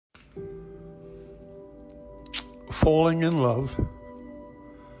Falling in love,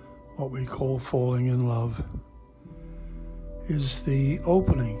 what we call falling in love, is the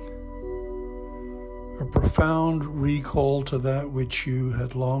opening, a profound recall to that which you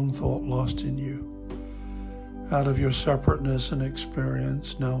had long thought lost in you, out of your separateness and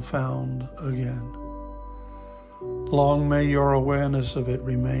experience now found again. Long may your awareness of it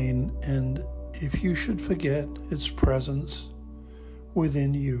remain, and if you should forget its presence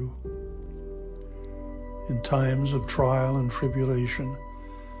within you, in times of trial and tribulation,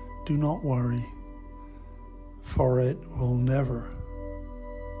 do not worry, for it will never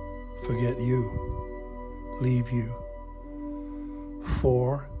forget you, leave you.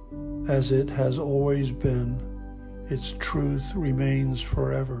 For, as it has always been, its truth remains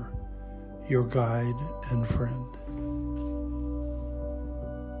forever, your guide and friend.